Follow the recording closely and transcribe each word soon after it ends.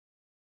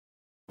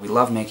We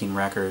love making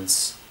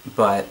records,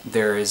 but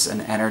there is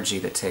an energy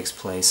that takes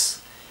place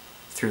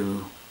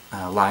through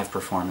live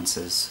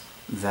performances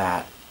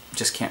that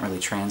just can't really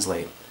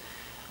translate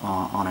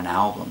on an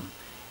album.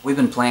 We've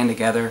been playing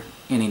together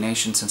in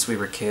Enation since we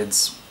were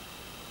kids,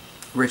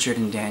 Richard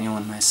and Daniel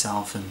and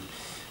myself,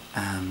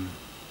 and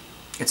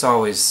it's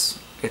always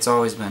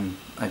been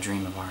a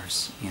dream of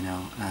ours, you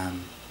know.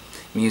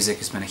 Music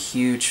has been a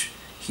huge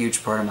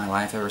part of my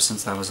life ever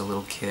since I was a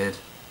little kid.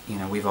 You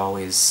know, we've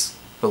always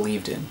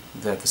believed in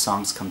that the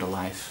songs come to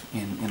life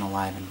in a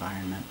live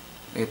environment.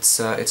 It's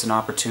an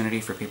opportunity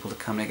for people to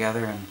come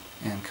together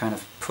and kind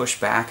of push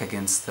back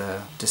against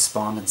the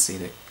despondency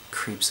that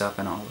creeps up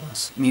in all of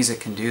us. Music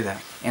can do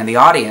that. And the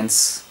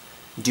audience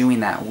doing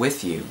that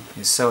with you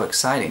is so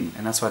exciting,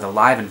 and that's why the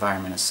live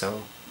environment is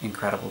so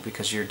incredible,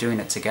 because you're doing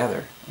it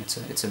together.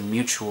 It's a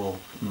mutual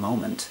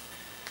moment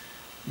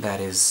that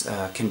is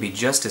can be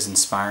just as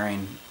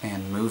inspiring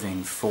and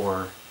moving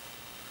for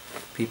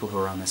people who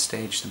are on the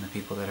stage than the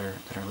people that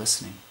are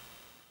listening.